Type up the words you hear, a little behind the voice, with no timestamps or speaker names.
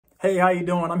Hey, how you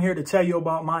doing? I'm here to tell you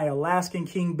about my Alaskan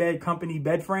King bed company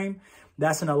bed frame.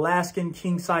 That's an Alaskan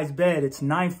king size bed. It's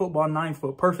 9 foot by 9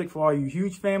 foot, perfect for all you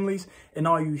huge families and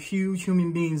all you huge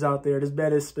human beings out there. This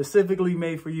bed is specifically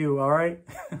made for you, all right?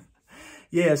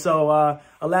 Yeah, so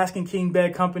Alaskan King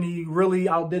bed company really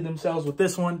outdid themselves with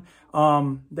this one.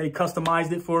 They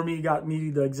customized it for me, got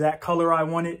me the exact color I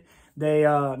wanted. They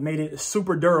made it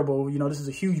super durable. You know, this is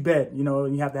a huge bed. You know,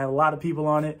 you have to have a lot of people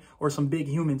on it or some big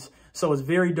humans. So it's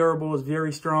very durable. It's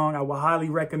very strong. I would highly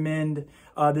recommend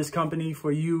this company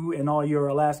for you and all your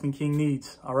Alaskan King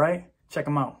needs. All right, check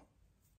them out.